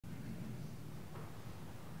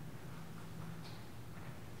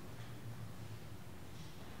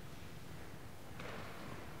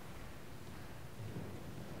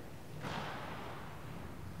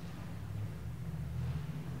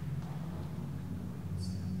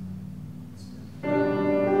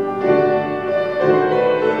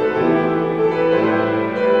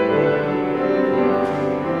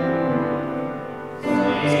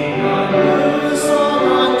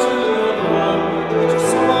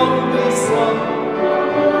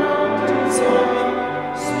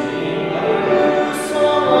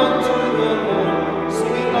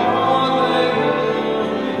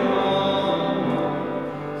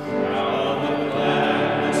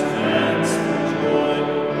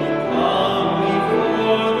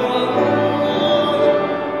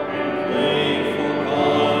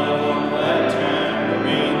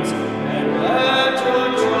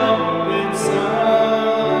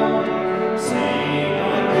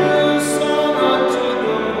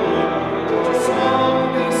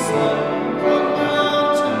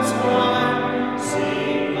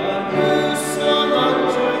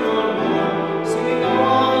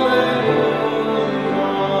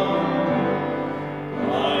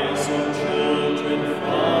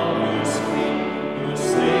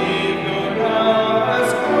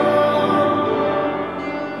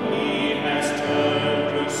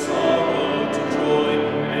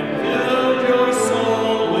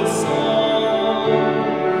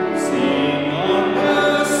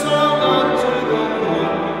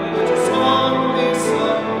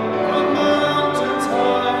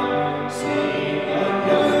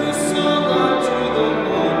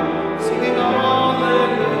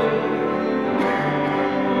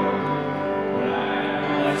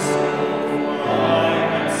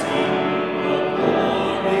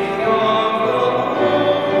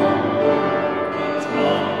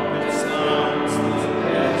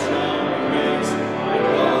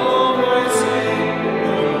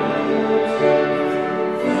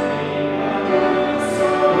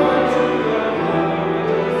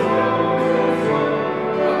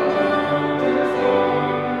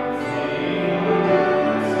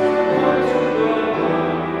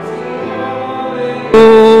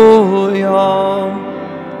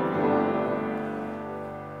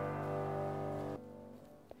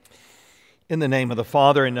In the name of the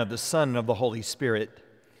Father, and of the Son, and of the Holy Spirit,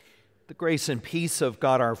 the grace and peace of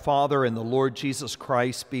God our Father and the Lord Jesus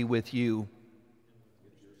Christ be with you.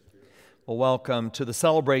 Well, welcome to the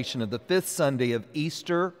celebration of the fifth Sunday of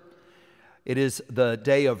Easter. It is the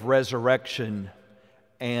day of resurrection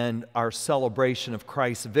and our celebration of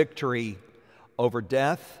Christ's victory over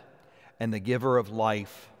death and the giver of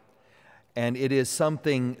life. And it is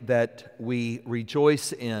something that we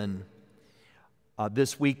rejoice in.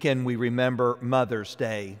 This weekend we remember Mother's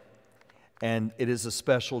Day, and it is a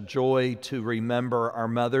special joy to remember our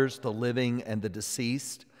mothers, the living and the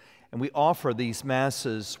deceased, and we offer these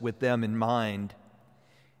masses with them in mind,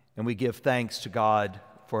 and we give thanks to God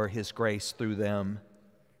for His grace through them.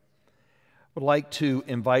 I would like to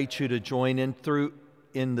invite you to join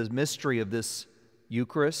in the mystery of this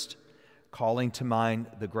Eucharist, calling to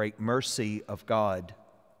mind the great mercy of God.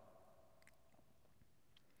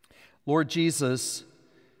 Lord Jesus,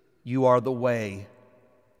 you are the way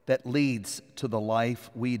that leads to the life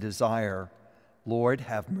we desire. Lord,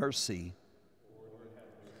 have mercy.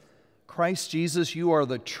 Christ Jesus, you are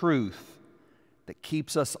the truth that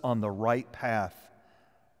keeps us on the right path.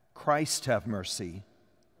 Christ, have mercy.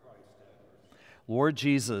 Lord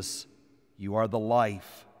Jesus, you are the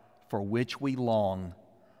life for which we long.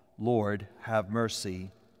 Lord, have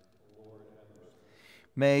mercy.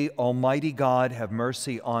 May Almighty God have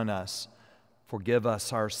mercy on us, forgive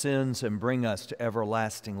us our sins, and bring us to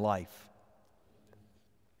everlasting life.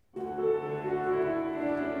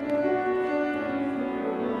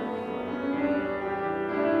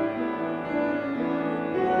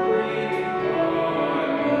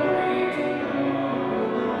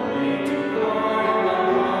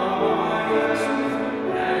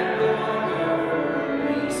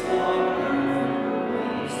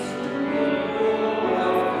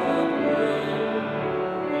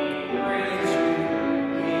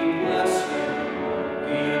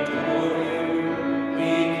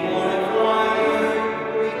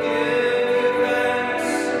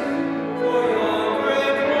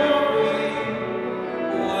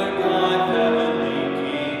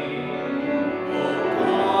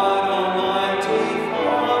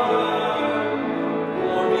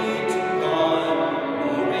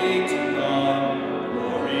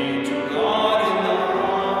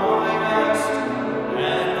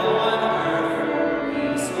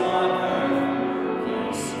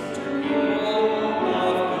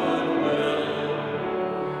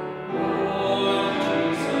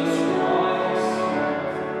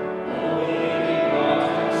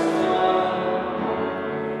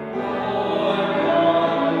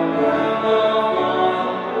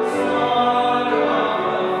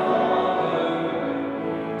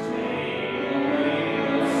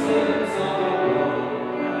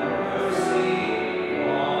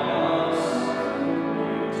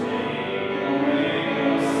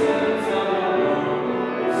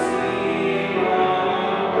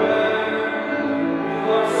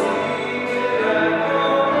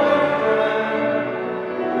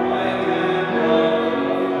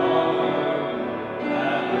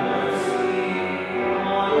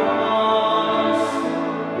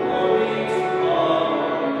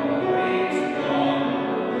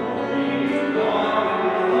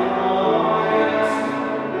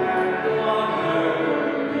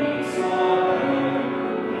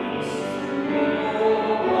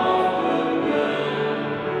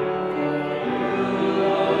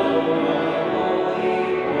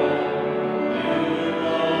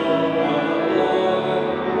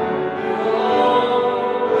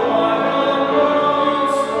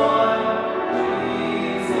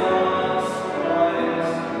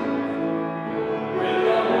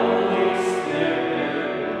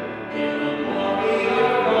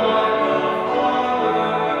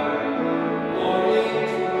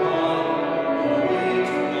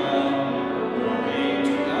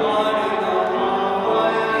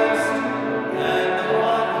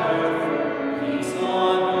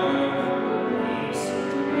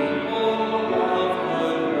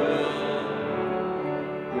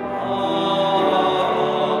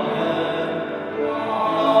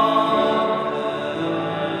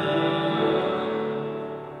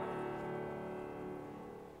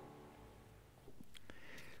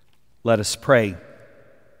 Let us pray.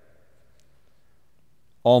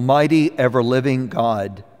 Almighty, ever-living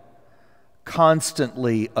God,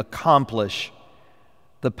 constantly accomplish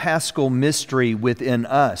the paschal mystery within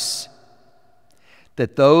us,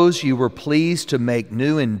 that those you were pleased to make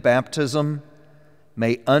new in baptism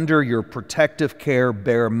may under your protective care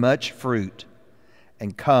bear much fruit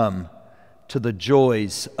and come to the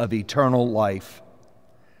joys of eternal life.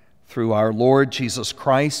 Through our Lord Jesus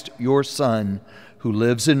Christ, your Son, who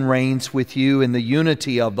lives and reigns with you in the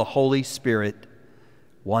unity of the Holy Spirit,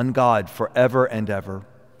 one God, forever and ever.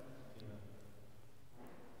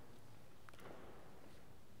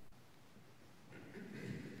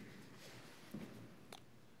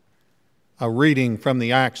 A reading from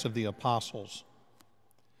the Acts of the Apostles.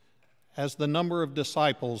 As the number of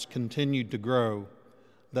disciples continued to grow,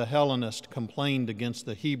 the Hellenists complained against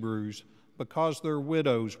the Hebrews because their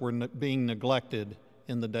widows were being neglected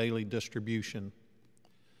in the daily distribution.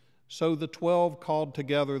 So the 12 called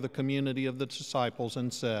together the community of the disciples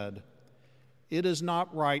and said, "It is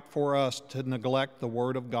not right for us to neglect the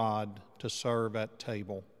word of God to serve at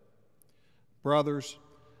table. Brothers,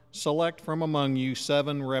 select from among you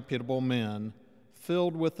 7 reputable men,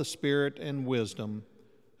 filled with the Spirit and wisdom,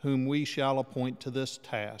 whom we shall appoint to this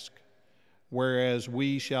task, whereas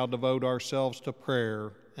we shall devote ourselves to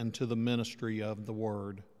prayer and to the ministry of the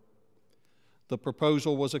word." The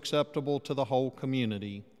proposal was acceptable to the whole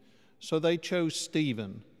community, so they chose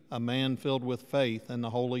Stephen, a man filled with faith and the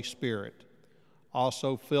Holy Spirit,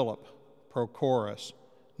 also Philip, Prochorus,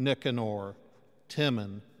 Nicanor,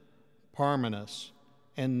 Timon, Parmenas,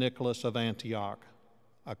 and Nicholas of Antioch,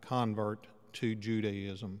 a convert to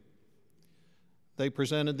Judaism. They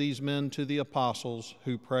presented these men to the apostles,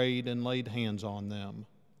 who prayed and laid hands on them.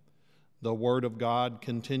 The word of God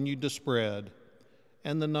continued to spread,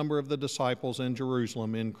 and the number of the disciples in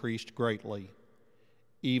Jerusalem increased greatly.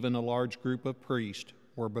 Even a large group of priests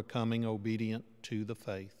were becoming obedient to the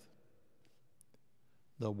faith.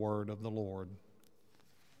 The word of the Lord.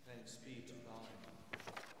 Thanks be to God.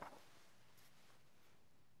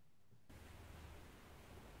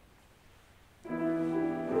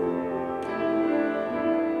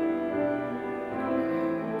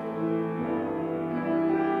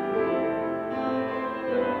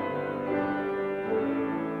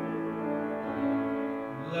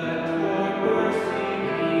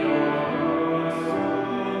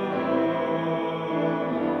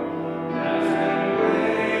 As we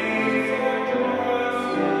wait for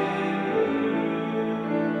trust in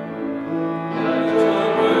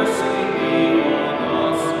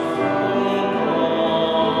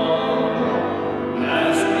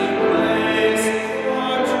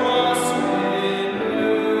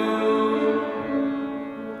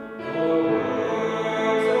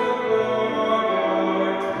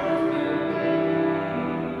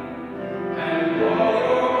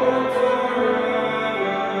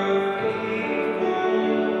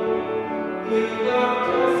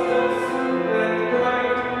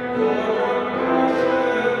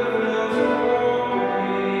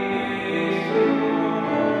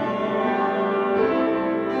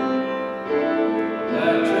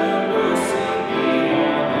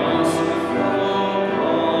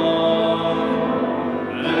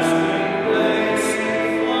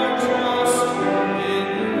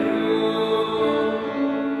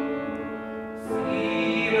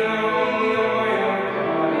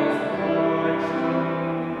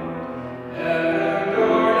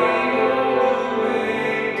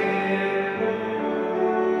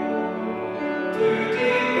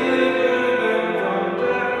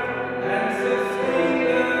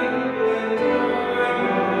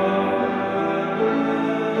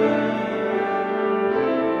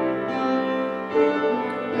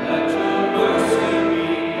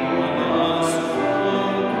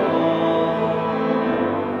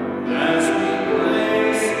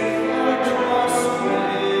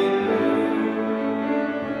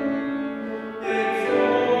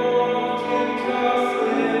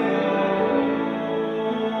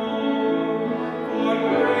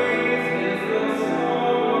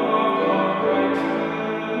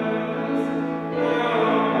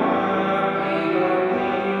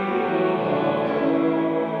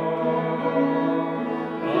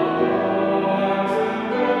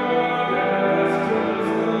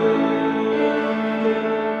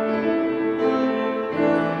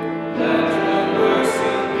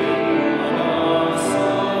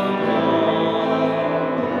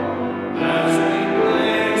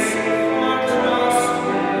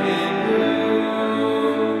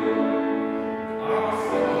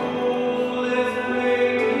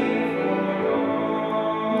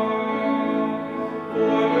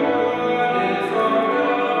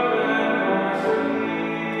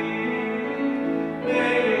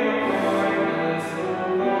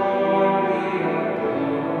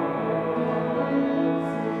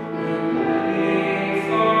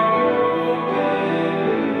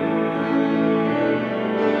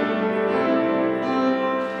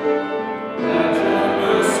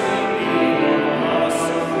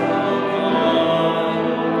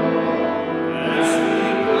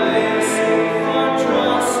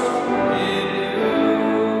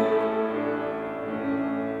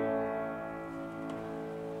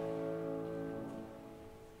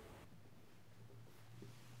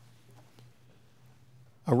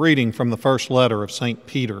A reading from the first letter of St.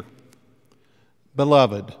 Peter.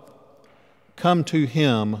 Beloved, come to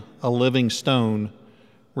him, a living stone,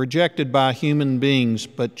 rejected by human beings,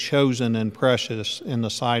 but chosen and precious in the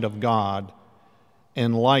sight of God.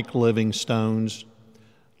 And like living stones,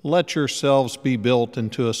 let yourselves be built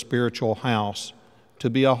into a spiritual house, to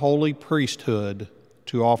be a holy priesthood,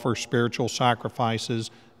 to offer spiritual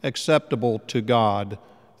sacrifices acceptable to God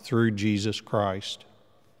through Jesus Christ.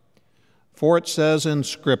 For it says in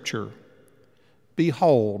Scripture,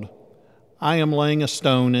 Behold, I am laying a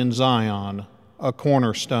stone in Zion, a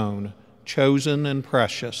cornerstone, chosen and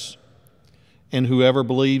precious, and whoever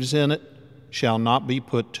believes in it shall not be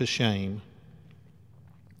put to shame.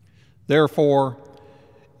 Therefore,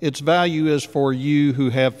 its value is for you who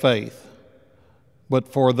have faith,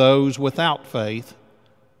 but for those without faith,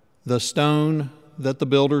 the stone that the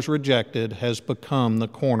builders rejected has become the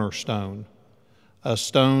cornerstone, a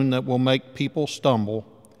stone that will make people stumble,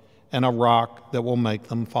 and a rock that will make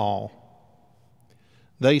them fall.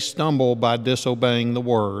 They stumble by disobeying the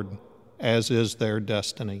word, as is their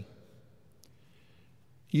destiny.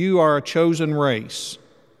 You are a chosen race,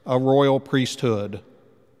 a royal priesthood,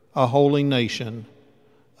 a holy nation,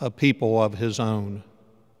 a people of his own,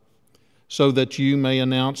 so that you may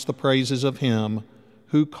announce the praises of him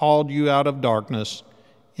who called you out of darkness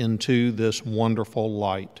into this wonderful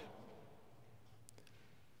light.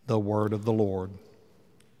 The word of the Lord.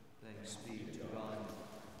 Thanks be to God.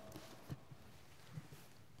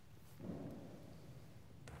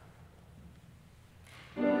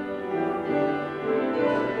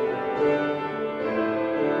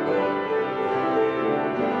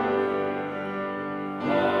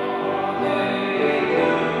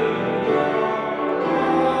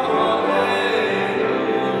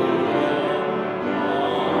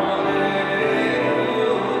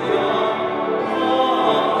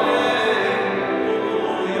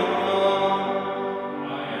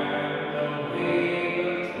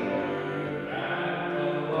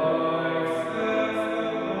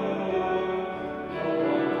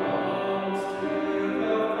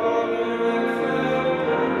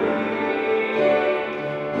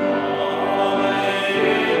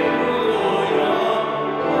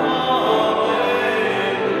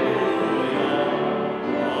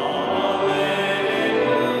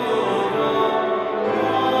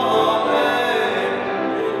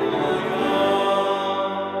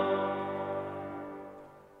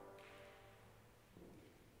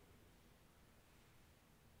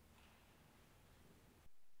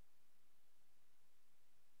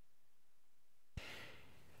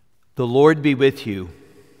 The Lord be with you.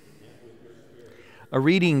 A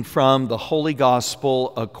reading from the Holy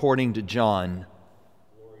Gospel according to John.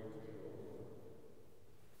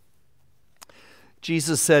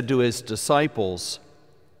 Jesus said to his disciples,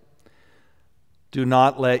 "Do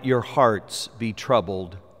not let your hearts be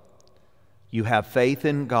troubled. You have faith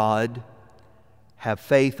in God, have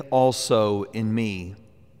faith also in me.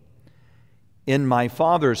 In my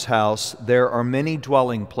Father's house there are many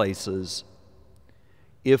dwelling places.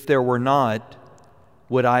 If there were not,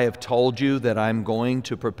 would I have told you that I'm going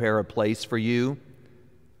to prepare a place for you?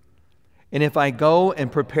 And if I go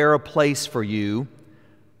and prepare a place for you,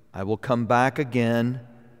 I will come back again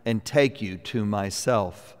and take you to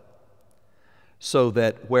myself, so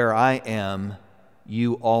that where I am,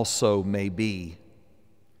 you also may be.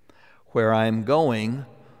 Where I am going,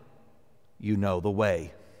 you know the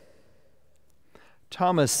way."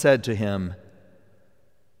 Thomas said to him,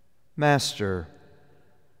 "Master,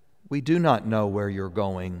 we do not know where you're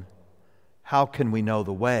going. How can we know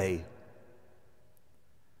the way?"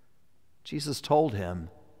 Jesus told him,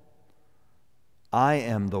 "I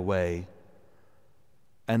am the way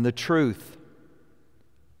and the truth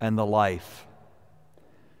and the life.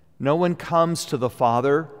 No one comes to the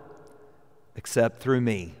Father except through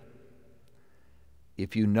me.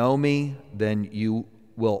 If you know me, then you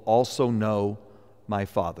will also know my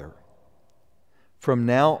Father. From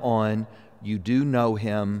now on, you do know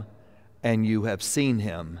him, and you have seen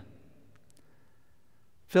him."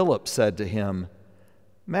 Philip said to him,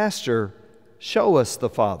 "Master, show us the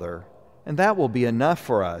Father, and that will be enough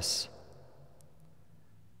for us."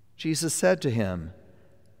 Jesus said to him,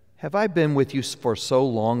 "Have I been with you for so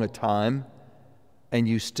long a time, and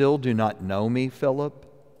you still do not know me, Philip?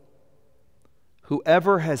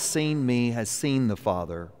 Whoever has seen me has seen the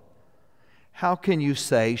Father. How can you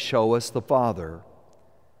say, 'Show us the Father'?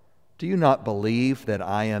 Do you not believe that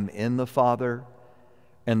I am in the Father,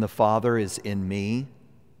 and the Father is in me?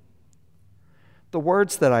 The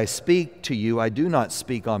words that I speak to you I do not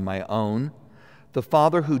speak on my own. The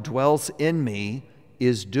Father who dwells in me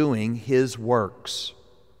is doing his works.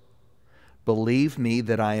 Believe me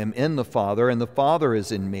that I am in the Father and the Father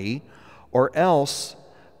is in me, or else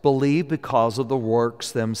believe because of the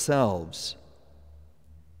works themselves.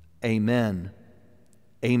 Amen.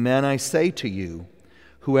 Amen, I say to you,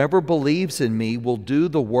 whoever believes in me will do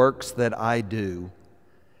the works that I do,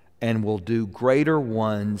 and will do greater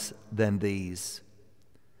ones than these,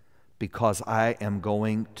 because I am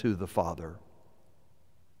going to the Father.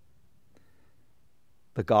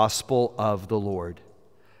 The Gospel of the Lord.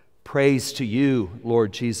 Praise to you,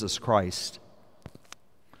 Lord Jesus Christ.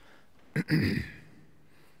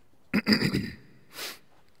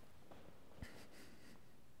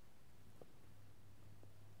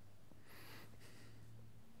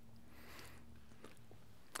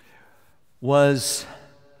 Was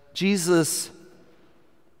Jesus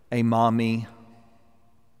a mommy?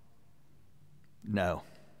 No,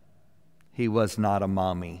 he was not a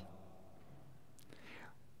mommy.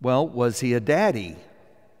 Well, was he a daddy?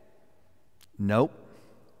 Nope,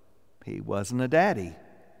 he wasn't a daddy.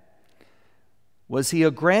 Was he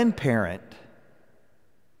a grandparent?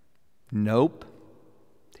 Nope,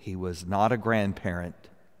 he was not a grandparent.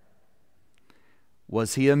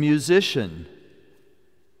 Was he a musician?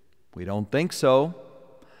 We don't think so.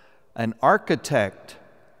 An architect?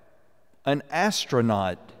 An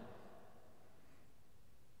astronaut?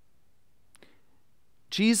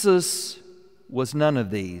 Jesus was none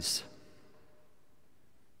of these.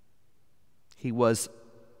 He was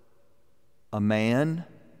a man,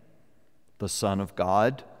 the Son of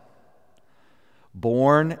God,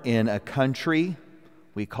 born in a country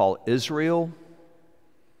we call Israel.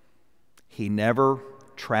 He never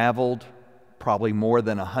traveled probably more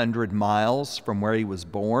than 100 miles from where he was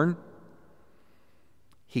born.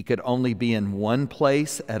 He could only be in one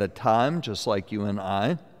place at a time, just like you and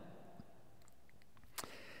I.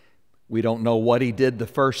 We don't know what he did the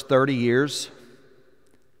first 30 years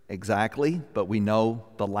exactly, but we know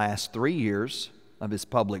the last 3 years of his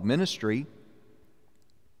public ministry.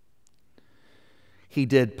 He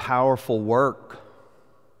did powerful work,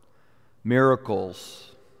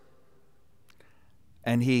 miracles,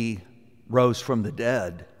 and he rose from the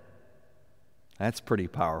dead. That's pretty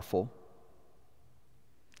powerful.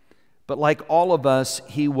 But like all of us,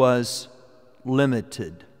 he was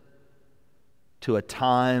limited to a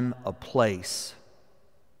time, a place.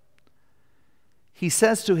 He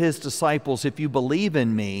says to his disciples, if you believe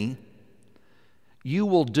in me, you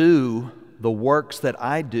will do the works that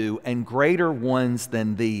I do, and greater ones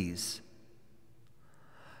than these.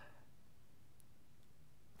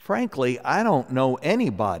 Frankly, I don't know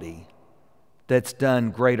anybody that's done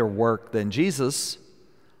greater work than Jesus.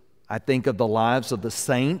 I think of the lives of the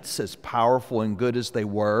saints, as powerful and good as they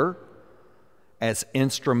were, as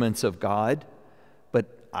instruments of God, but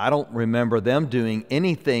I don't remember them doing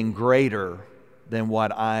anything greater than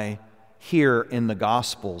what I hear in the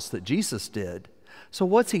Gospels that Jesus did. So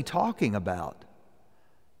what's he talking about?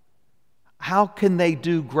 How can they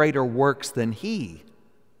do greater works than he?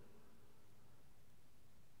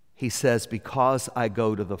 He says, because I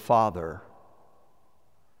go to the Father.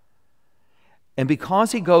 And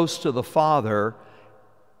because he goes to the Father,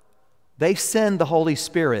 they send the Holy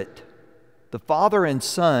Spirit. The Father and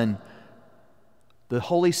Son, the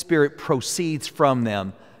Holy Spirit proceeds from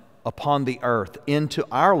them upon the earth into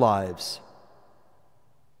our lives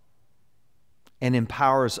and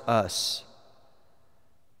empowers us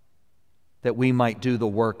that we might do the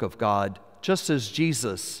work of God, just as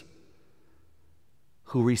Jesus,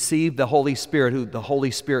 who received the Holy Spirit, who the Holy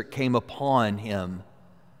Spirit came upon him,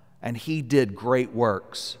 and he did great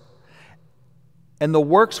works. And the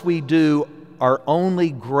works we do are only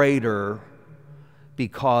greater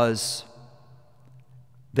because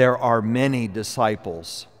there are many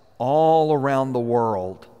disciples all around the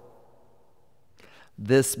world.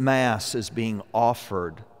 This Mass is being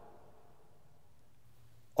offered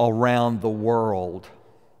around the world,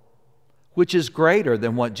 which is greater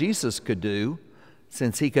than what Jesus could do,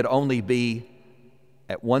 since he could only be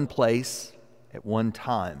at one place at one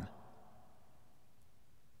time.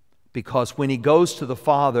 Because when he goes to the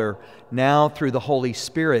Father, now through the Holy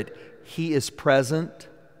Spirit, he is present,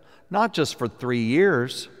 not just for 3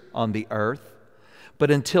 years on the earth, but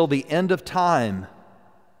until the end of time,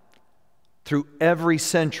 through every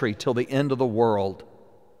century till the end of the world.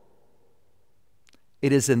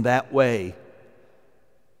 It is in that way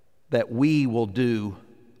that we will do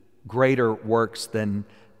greater works than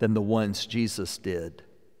the ones Jesus did.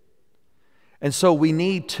 And so we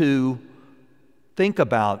need to think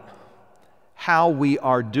about how we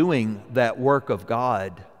are doing that work of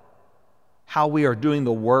God, how we are doing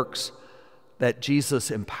the works that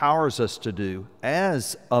Jesus empowers us to do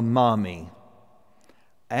as a mommy,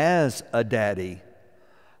 as a daddy,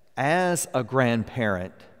 as a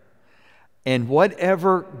grandparent, and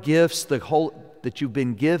whatever gifts that you've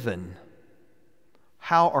been given,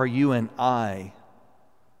 how are you and I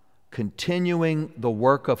continuing the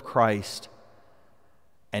work of Christ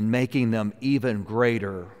and making them even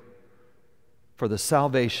greater for the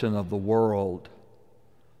salvation of the world,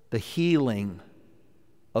 the healing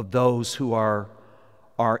of those who are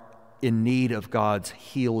in need of God's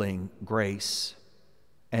healing grace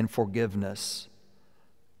and forgiveness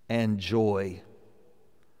and joy.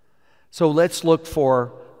 So let's look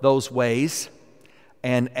for those ways,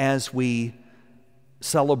 and as we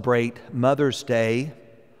celebrate Mother's Day,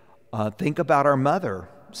 think about our mother.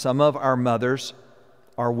 Some of our mothers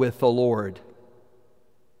are with the Lord.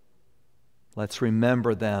 Let's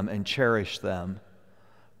remember them and cherish them.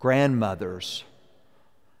 Grandmothers,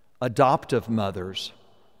 adoptive mothers.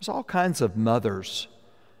 There's all kinds of mothers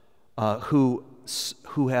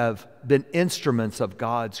who have been instruments of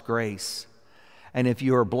God's grace. And if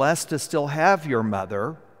you are blessed to still have your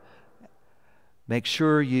mother, make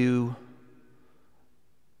sure you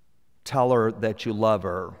tell her that you love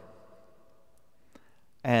her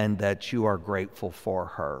and that you are grateful for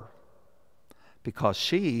her, because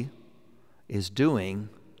she is doing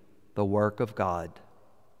the work of God.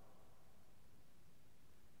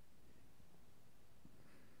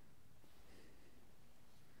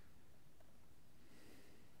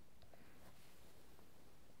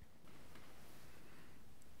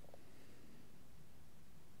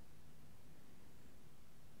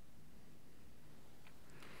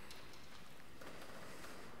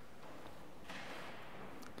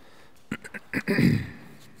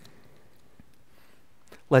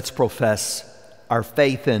 Let's profess our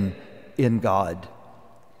faith in God.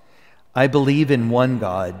 I believe in one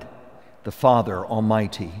God, the Father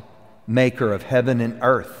Almighty, maker of heaven and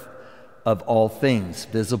earth, of all things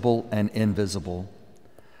visible and invisible.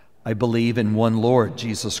 I believe in one Lord,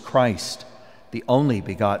 Jesus Christ, the only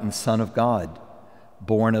begotten Son of God,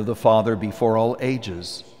 born of the Father before all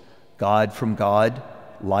ages, God from God,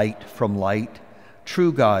 light from light,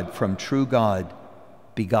 true God from true God,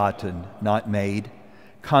 begotten, not made,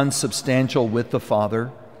 consubstantial with the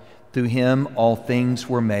Father. Through him all things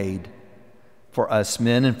were made. For us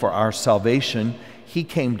men and for our salvation, he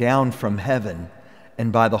came down from heaven,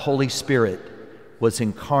 and by the Holy Spirit was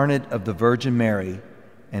incarnate of the Virgin Mary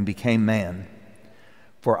and became man.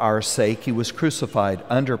 For our sake he was crucified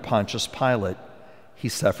under Pontius Pilate. He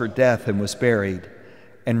suffered death and was buried,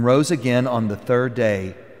 and rose again on the third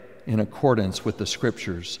day in accordance with the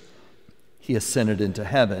Scriptures. He ascended into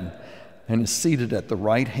heaven and is seated at the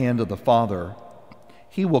right hand of the Father.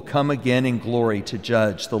 He will come again in glory to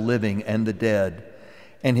judge the living and the dead,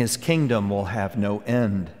 and his kingdom will have no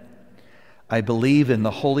end. I believe in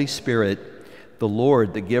the Holy Spirit, the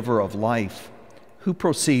Lord, the giver of life, who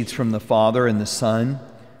proceeds from the Father and the Son,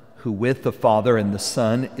 who with the Father and the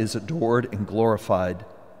Son is adored and glorified,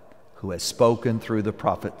 who has spoken through the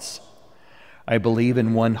prophets. I believe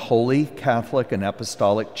in one holy, Catholic, and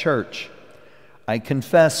Apostolic Church. I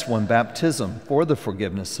confess one baptism for the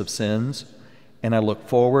forgiveness of sins, and I look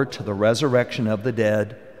forward to the resurrection of the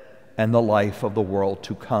dead and the life of the world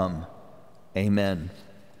to come. Amen.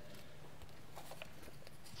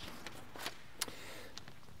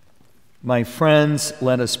 My friends,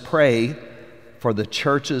 let us pray for the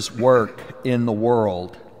Church's work in the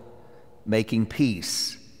world, making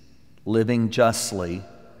peace, living justly,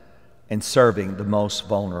 and serving the most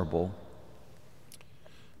vulnerable.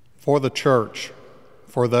 For the Church,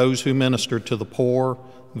 for those who minister to the poor,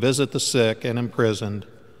 visit the sick and imprisoned,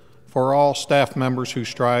 for all staff members who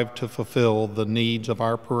strive to fulfill the needs of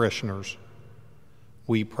our parishioners,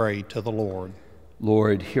 we pray to the Lord.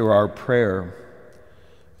 Lord, hear our prayer.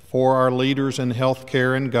 For our leaders in health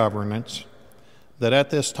care and governance, that at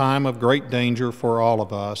this time of great danger for all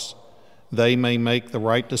of us, they may make the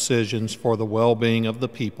right decisions for the well-being of the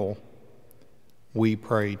people, we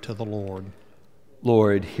pray to the Lord.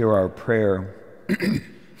 Lord, hear our prayer.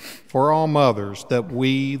 For all mothers, that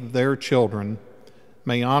we, their children,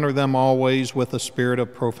 may honor them always with a spirit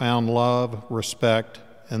of profound love, respect,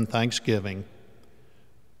 and thanksgiving,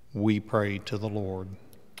 we pray to the Lord.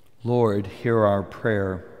 Lord, hear our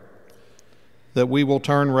prayer. That we will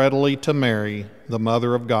turn readily to Mary, the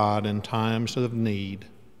Mother of God, in times of need,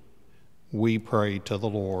 we pray to the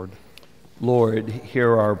Lord. Lord,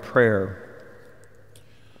 hear our prayer.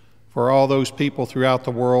 For all those people throughout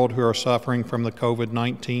the world who are suffering from the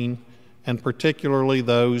COVID-19, and particularly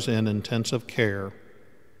those in intensive care,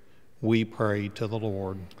 we pray to the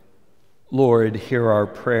Lord. Lord, hear our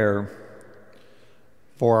prayer.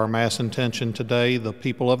 For our Mass intention today, the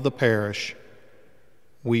people of the parish,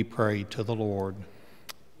 We pray to the Lord.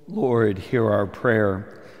 Lord, hear our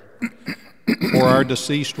prayer. For our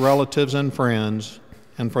deceased relatives and friends,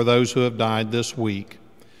 and for those who have died this week,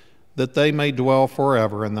 that they may dwell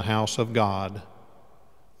forever in the house of God,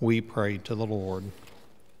 we pray to the Lord.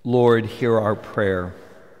 Lord, hear our prayer.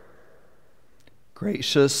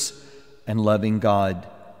 Gracious and loving God,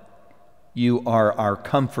 you are our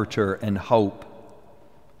comforter and hope.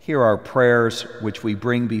 Hear our prayers which we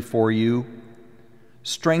bring before you.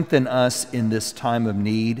 Strengthen us in this time of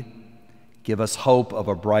need. Give us hope of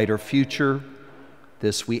a brighter future.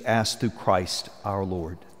 This we ask through Christ our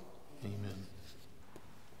Lord. Amen.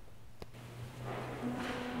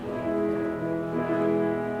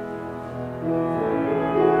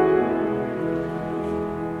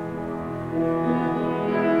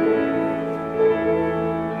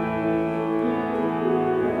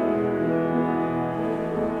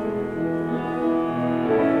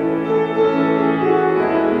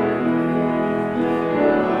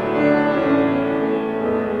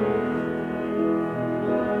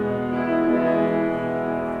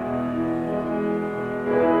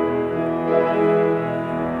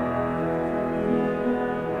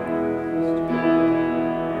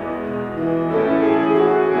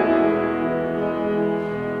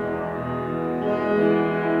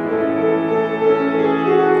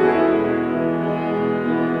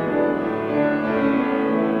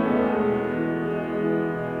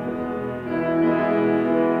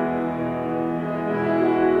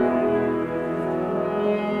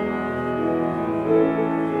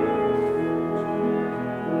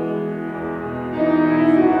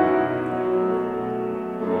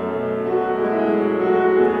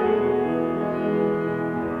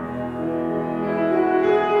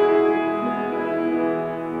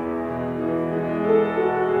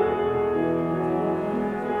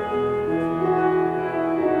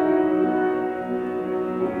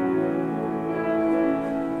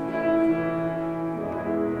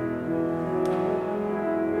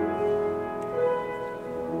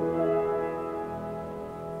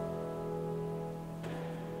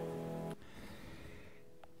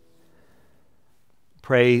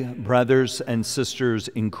 Pray, brothers and sisters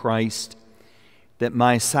in Christ, that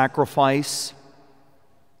my sacrifice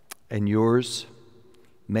and yours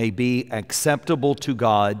may be acceptable to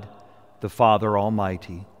God, the Father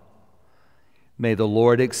Almighty. May the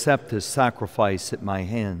Lord accept this sacrifice at my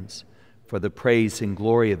hands for the praise and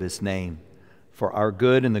glory of his name, for our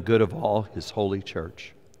good and the good of all his holy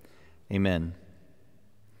church. Amen.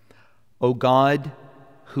 O God,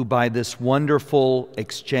 who by this wonderful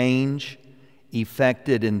exchange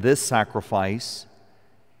effected in this sacrifice,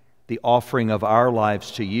 the offering of our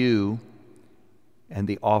lives to you and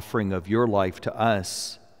the offering of your life to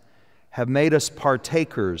us, have made us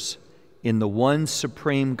partakers in the one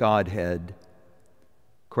supreme Godhead.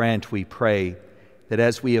 Grant, we pray, that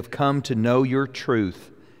as we have come to know your truth,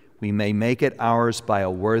 we may make it ours by a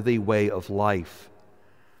worthy way of life,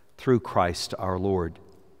 through Christ our Lord.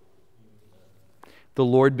 The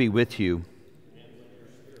Lord be with you.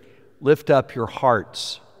 Lift up your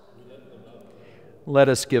hearts. Let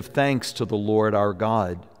us give thanks to the Lord our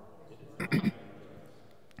God.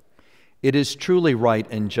 It is truly right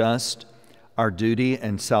and just, our duty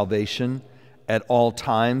and salvation, at all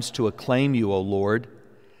times to acclaim you, O Lord,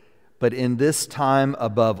 but in this time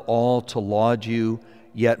above all to laud you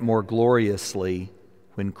yet more gloriously,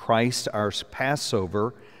 when Christ our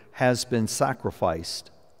Passover has been sacrificed.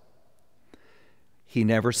 He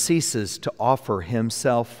never ceases to offer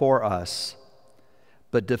himself for us,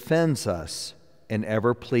 but defends us and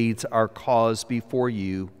ever pleads our cause before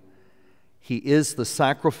you. He is the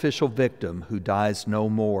sacrificial victim who dies no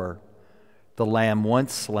more, the Lamb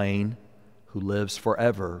once slain who lives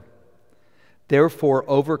forever. Therefore,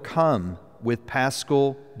 overcome with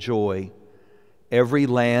paschal joy, every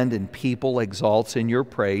land and people exalts in your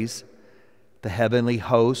praise. The heavenly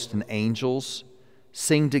host and angels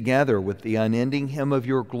sing together with the unending hymn of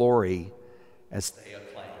your glory as they acclaim.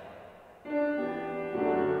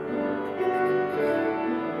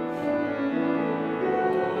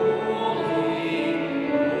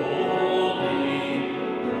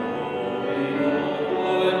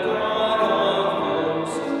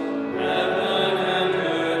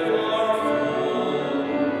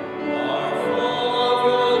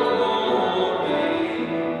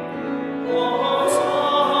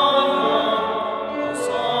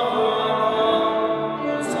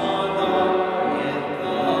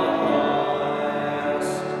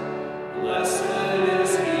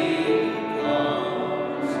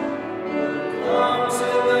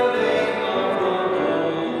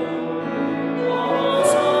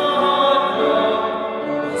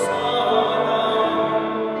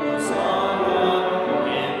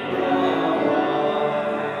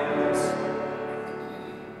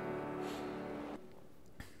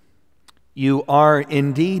 You are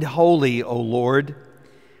indeed holy, O Lord,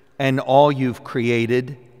 and all you've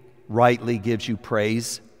created rightly gives you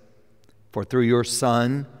praise. For through your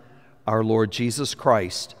Son, our Lord Jesus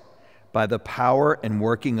Christ, by the power and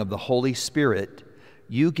working of the Holy Spirit,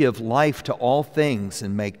 you give life to all things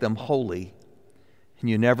and make them holy. And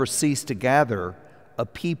you never cease to gather a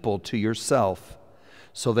people to yourself,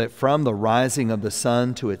 so that from the rising of the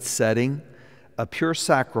sun to its setting, a pure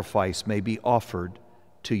sacrifice may be offered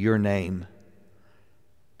to your name.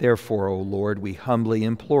 Therefore, O Lord, we humbly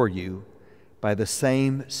implore you, by the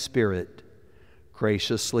same Spirit,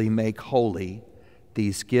 graciously make holy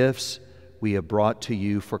these gifts we have brought to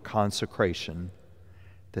you for consecration,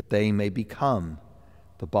 that they may become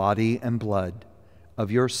the body and blood of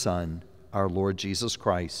your Son, our Lord Jesus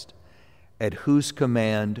Christ, at whose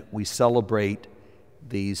command we celebrate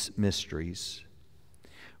these mysteries.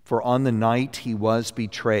 For on the night he was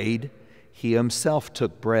betrayed, he himself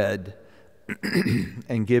took bread,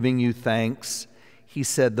 and giving you thanks, he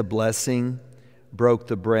said the blessing, broke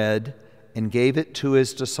the bread, and gave it to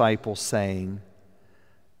his disciples, saying,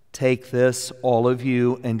 "Take this, all of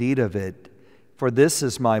you, and eat of it, for this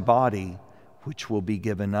is my body, which will be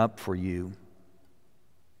given up for you."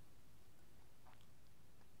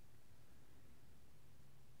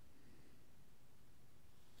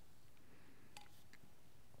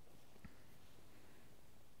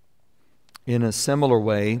 In a similar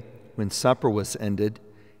way, when supper was ended,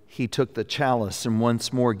 he took the chalice, and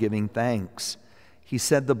once more giving thanks, he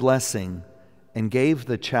said the blessing and gave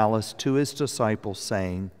the chalice to his disciples,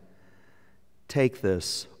 saying, "Take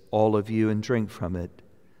this, all of you, and drink from it,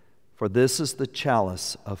 for this is the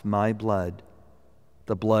chalice of my blood,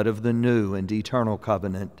 the blood of the new and eternal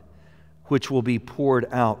covenant, which will be poured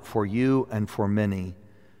out for you and for many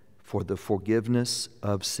for the forgiveness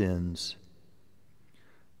of sins.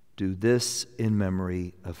 Do this in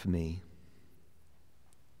memory of me."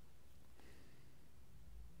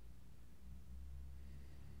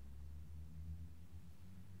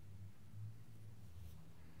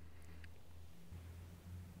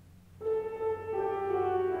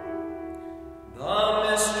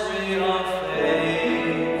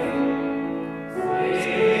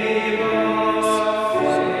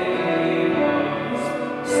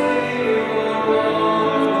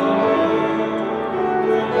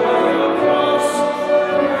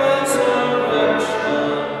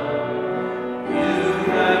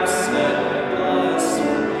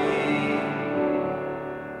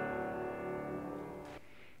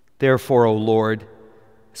 Therefore, O Lord,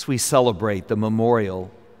 as we celebrate the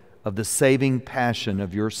memorial of the saving passion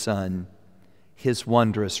of your Son, his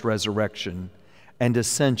wondrous resurrection and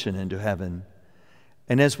ascension into heaven,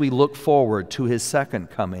 and as we look forward to his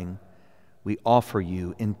second coming, we offer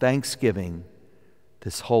you in thanksgiving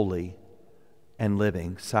this holy and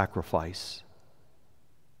living sacrifice.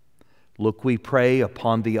 Look, we pray,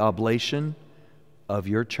 upon the oblation of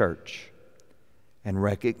your church, and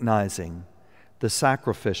recognizing the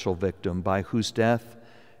sacrificial victim by whose death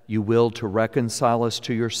you willed to reconcile us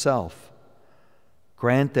to yourself,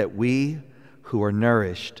 grant that we who are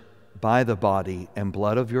nourished by the body and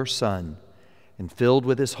blood of your Son and filled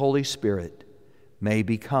with his Holy Spirit may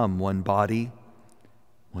become one body,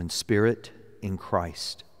 one spirit in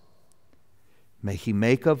Christ. May he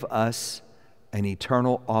make of us an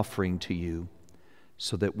eternal offering to you,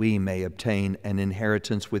 so that we may obtain an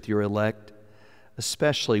inheritance with your elect,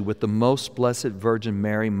 especially with the most blessed Virgin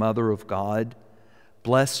Mary, Mother of God,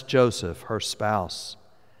 blessed Joseph, her spouse,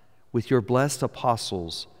 with your blessed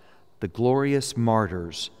apostles, the glorious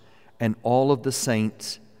martyrs, and all of the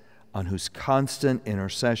saints on whose constant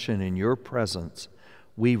intercession in your presence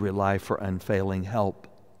we rely for unfailing help.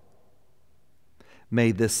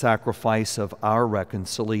 May this sacrifice of our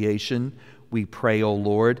reconciliation, we pray, O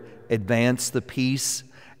Lord, advance the peace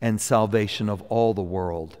and salvation of all the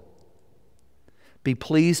world. Be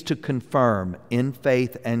pleased to confirm in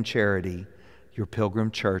faith and charity your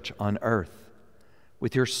pilgrim church on earth,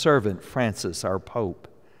 with your servant Francis, our Pope,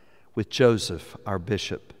 with Joseph, our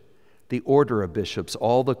Bishop, the order of bishops,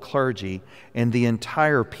 all the clergy, and the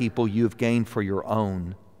entire people you have gained for your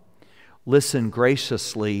own. Listen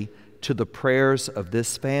graciously to the prayers of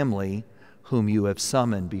this family whom you have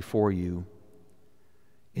summoned before you.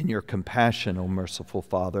 In your compassion, O merciful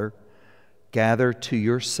Father, gather to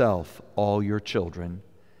yourself all your children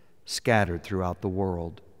scattered throughout the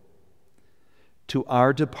world. To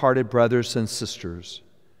our departed brothers and sisters,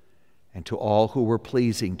 and to all who were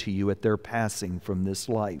pleasing to you at their passing from this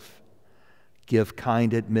life, give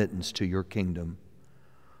kind admittance to your kingdom.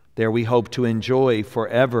 There we hope to enjoy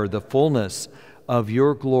forever the fullness of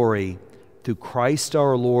your glory through Christ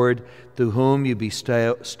our Lord, through whom you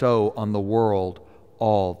bestow on the world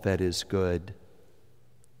all that is good.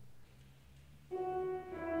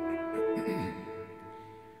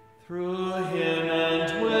 Through him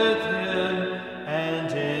and with him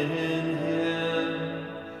and in him,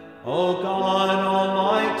 O God,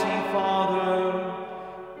 Almighty Father,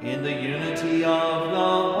 in the unity of the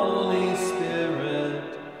Holy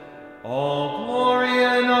Spirit, all glory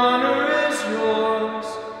and honor is yours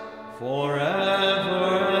forever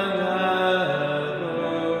and ever.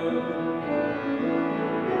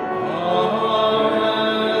 Amen.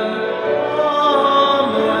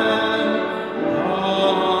 Amen.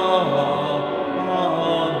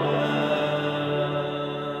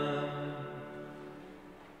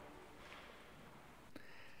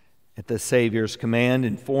 At the Savior's command,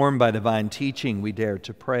 informed by divine teaching, we dare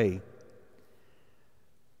to pray.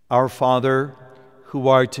 Our Father, who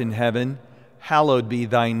art in heaven, hallowed be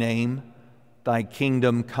thy name. Thy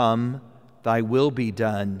kingdom come, thy will be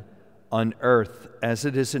done, on earth as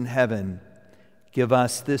it is in heaven. Give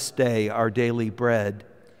us this day our daily bread.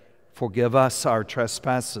 Forgive us our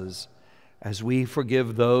trespasses, as we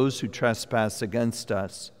forgive those who trespass against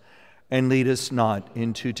us. And lead us not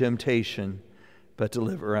into temptation, but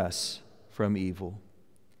deliver us from evil.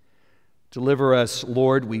 Deliver us,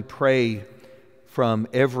 Lord, we pray, from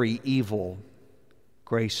every evil.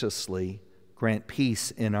 Graciously grant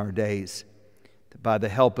peace in our days, that by the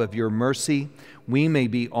help of your mercy we may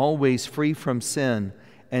be always free from sin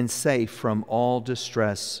and safe from all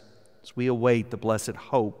distress, as we await the blessed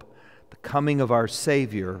hope, the coming of our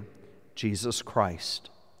Savior, Jesus Christ.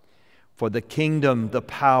 For the kingdom, the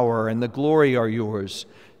power, and the glory are yours,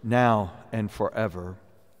 now and forever.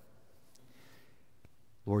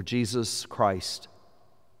 Lord Jesus Christ,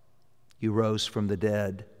 you rose from the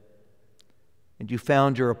dead, and you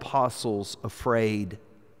found your apostles afraid,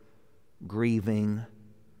 grieving,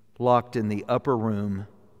 locked in the upper room.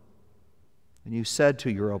 And you said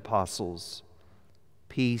to your apostles,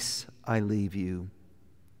 "Peace I leave you,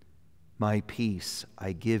 my peace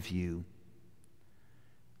I give you.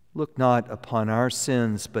 Look not upon our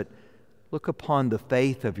sins, but look upon the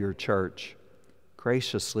faith of your church.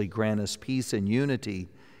 Graciously grant us peace and unity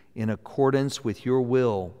in accordance with your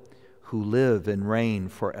will, who live and reign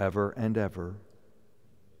forever and ever."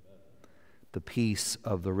 The peace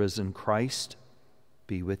of the risen Christ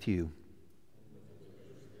be with you.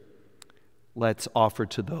 Let's offer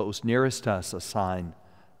to those nearest us a sign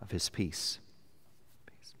of his peace.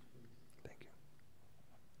 Peace. Thank you.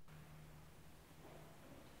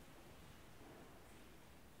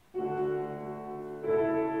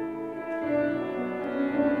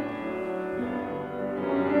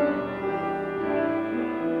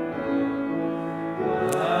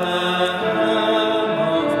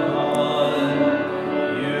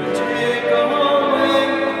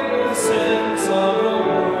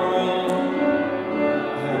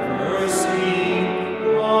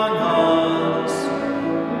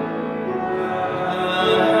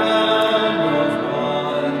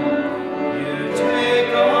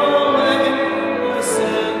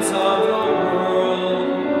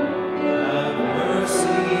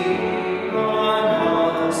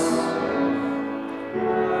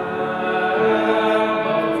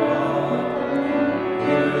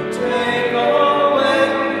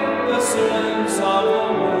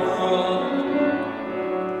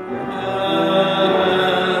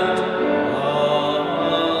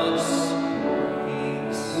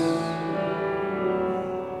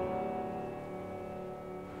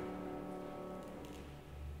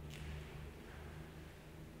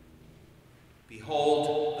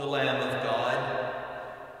 Behold the Lamb of God.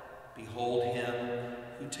 Behold him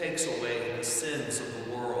who takes away the sins of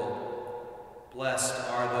the world. Blessed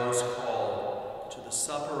are those called to the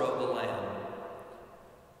supper of the Lamb.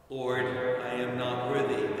 Lord, I am not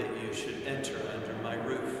worthy that you should enter under my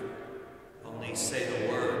roof. Only say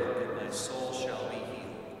the word, and my soul shall be healed.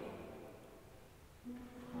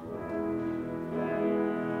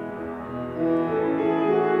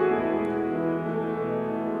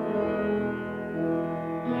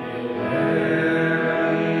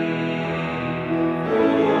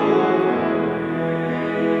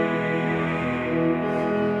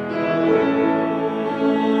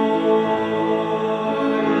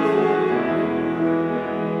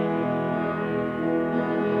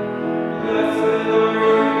 Blessed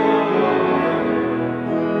are you.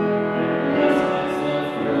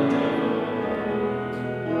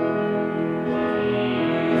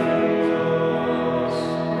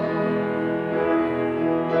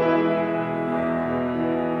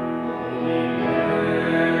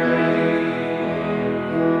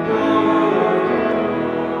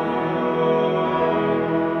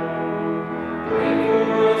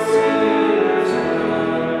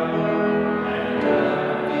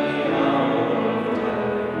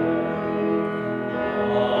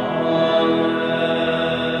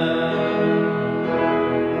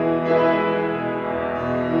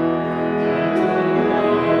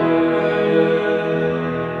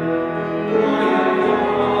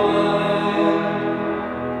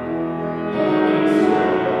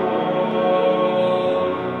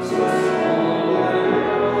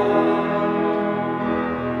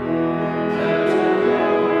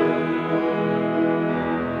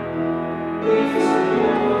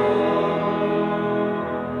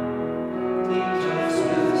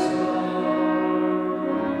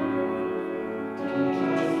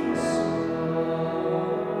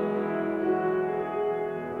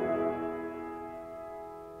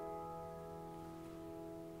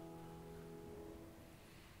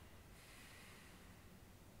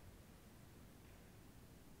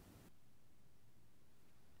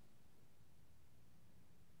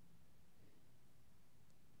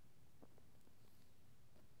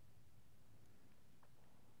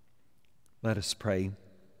 Let us pray.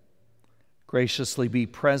 Graciously be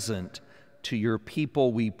present to your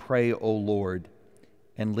people, we pray, O Lord,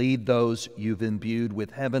 and lead those you've imbued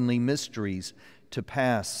with heavenly mysteries to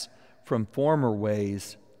pass from former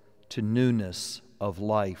ways to newness of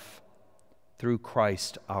life, through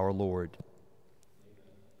Christ our Lord.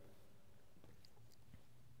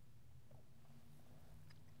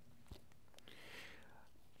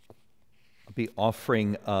 I'll be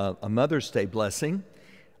offering a Mother's Day blessing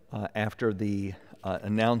after the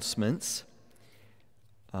announcements.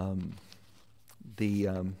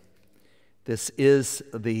 This is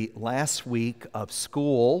the last week of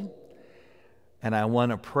school, and I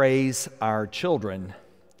want to praise our children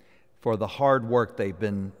for the hard work they've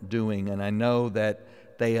been doing, and I know that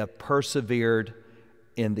they have persevered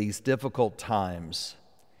in these difficult times.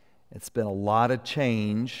 It's been a lot of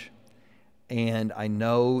change, and I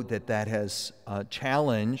know that that has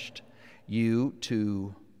challenged you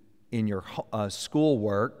in your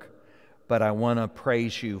schoolwork, but I want to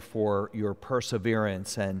praise you for your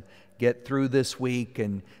perseverance and get through this week,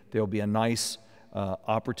 and there'll be a nice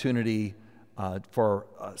opportunity for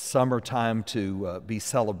summertime to be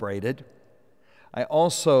celebrated. I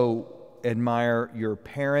also admire your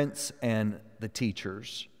parents and the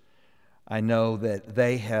teachers. I know that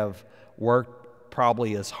they have worked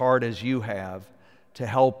probably as hard as you have to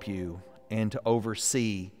help you and to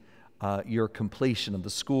oversee your completion of the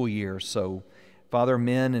school year. So Father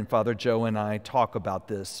Min and Father Joe and I talk about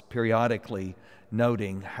this periodically,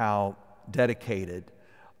 noting how dedicated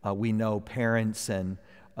we know parents and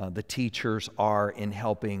the teachers are in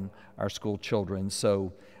helping our school children.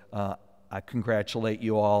 So I congratulate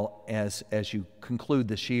you all as you conclude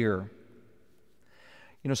this year.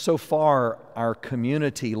 You know, so far our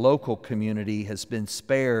community, local community, has been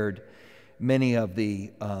spared many of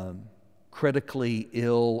the critically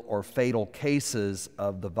ill or fatal cases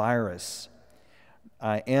of the virus.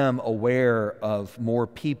 I am aware of more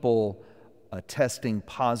people testing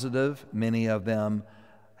positive. Many of them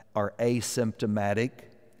are asymptomatic,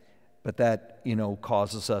 but that,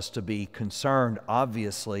 causes us to be concerned,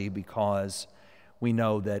 obviously, because we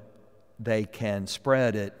know that they can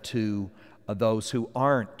spread it to those who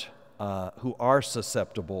are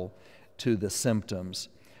susceptible to the symptoms.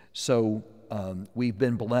 So we've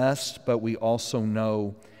been blessed, but we also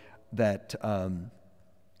know that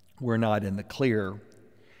we're not in the clear.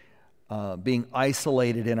 Being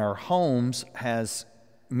isolated in our homes has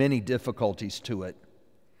many difficulties to it.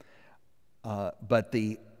 But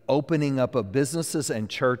the opening up of businesses and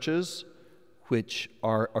churches, which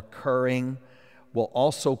are occurring, will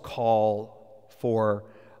also call for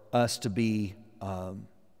us to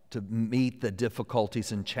meet the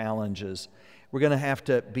difficulties and challenges. We're going to have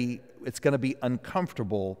to it's going to be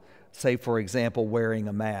uncomfortable, say, for example, wearing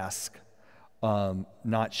a mask,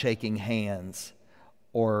 not shaking hands,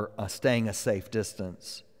 or staying a safe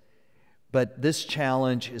distance. But this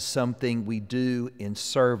challenge is something we do in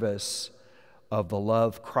service of the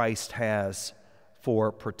love Christ has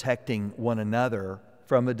for protecting one another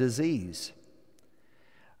from a disease.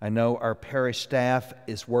 I know our parish staff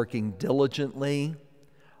is working diligently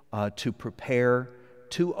to prepare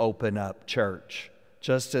to open up church,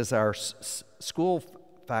 just as our school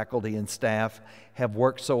faculty and staff have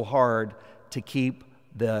worked so hard to keep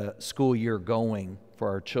the school year going for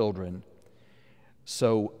our children.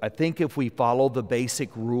 So I think if we follow the basic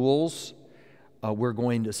rules, we're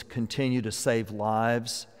going to continue to save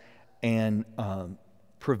lives and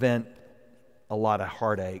prevent a lot of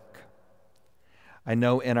heartache. I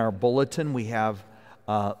know in our bulletin we have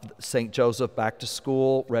St. Joseph Back to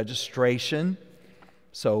School registration.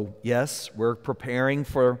 So yes, we're preparing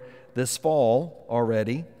for this fall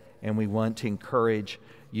already, and we want to encourage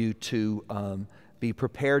you to be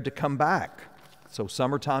prepared to come back. So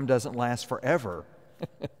summertime doesn't last forever.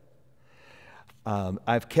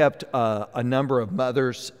 I've kept a number of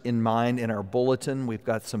mothers in mind in our bulletin. We've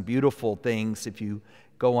got some beautiful things. If you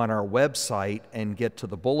go on our website and get to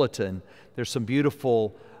the bulletin, there's some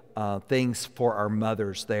beautiful things for our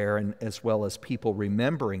mothers there, and as well as people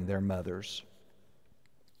remembering their mothers.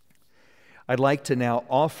 I'd like to now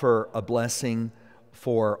offer a blessing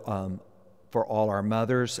for all our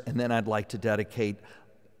mothers, and then I'd like to dedicate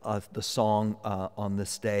the song on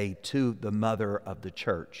this day to the mother of the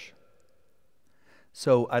church.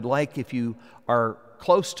 So I'd like, if you are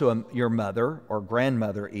close to your mother or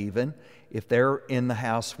grandmother even, if they're in the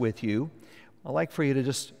house with you, I'd like for you to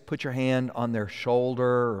just put your hand on their shoulder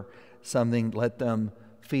or something, let them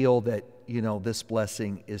feel that, this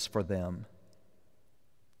blessing is for them.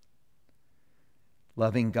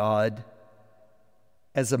 Loving God,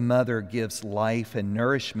 as a mother gives life and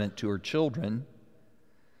nourishment to her children,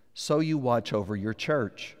 so you watch over your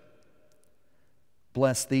church.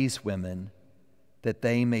 Bless these women, that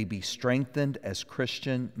they may be strengthened as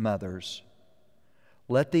Christian mothers.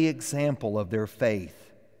 Let the example of their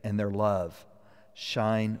faith and their love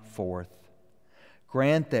shine forth.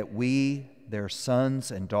 Grant that we, their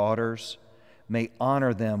sons and daughters, may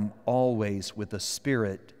honor them always with a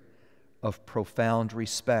spirit of profound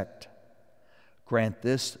respect. Grant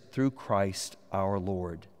this through Christ our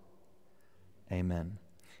Lord. Amen.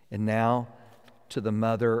 And now to the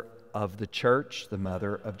mother of the church, the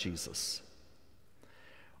mother of Jesus.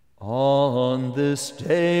 On this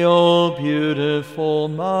day, O beautiful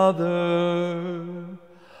mother,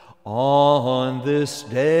 on this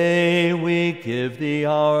day we give thee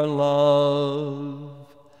our love.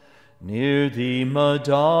 Near thee,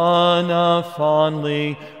 Madonna,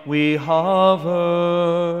 fondly we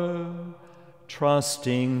hover,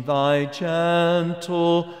 trusting thy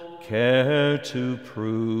gentle care to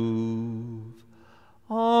prove.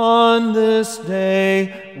 On this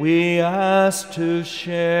day we ask to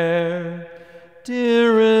share,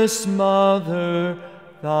 dearest Mother,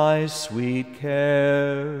 thy sweet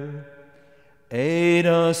care. Aid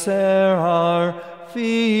us ere our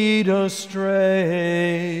feet astray,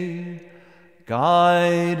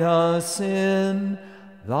 guide us in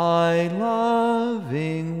thy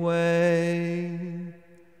loving way.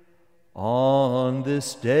 On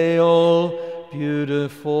this day, O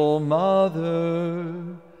beautiful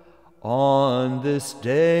Mother, on this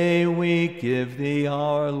day we give thee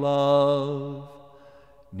our love.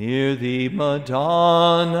 Near thee,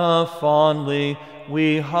 Madonna, fondly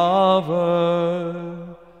we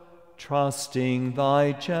hover, trusting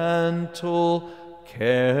thy gentle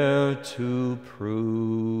care to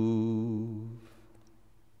prove.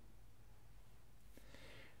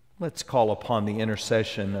 Let's call upon the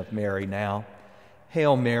intercession of Mary now.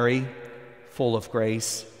 Hail Mary, full of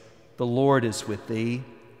grace, the Lord is with thee.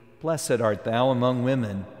 Blessed art thou among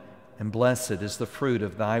women, and blessed is the fruit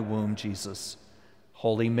of thy womb, Jesus.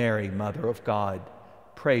 Holy Mary, Mother of God,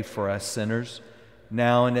 pray for us sinners,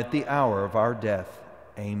 now and at the hour of our death.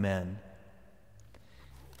 Amen.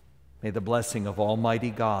 May the blessing of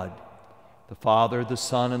Almighty God, the Father, the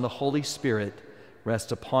Son, and the Holy Spirit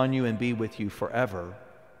rest upon you and be with you forever.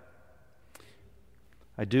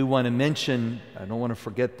 I do want to mention, I don't want to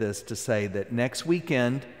forget this, to say that next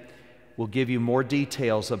weekend we'll give you more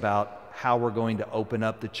details about how we're going to open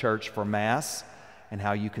up the church for Mass and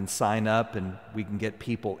how you can sign up and we can get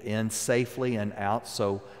people in safely and out.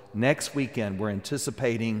 So next weekend we're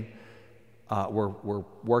anticipating, we're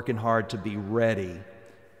working hard to be ready.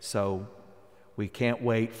 So we can't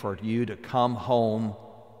wait for you to come home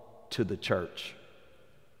to the church.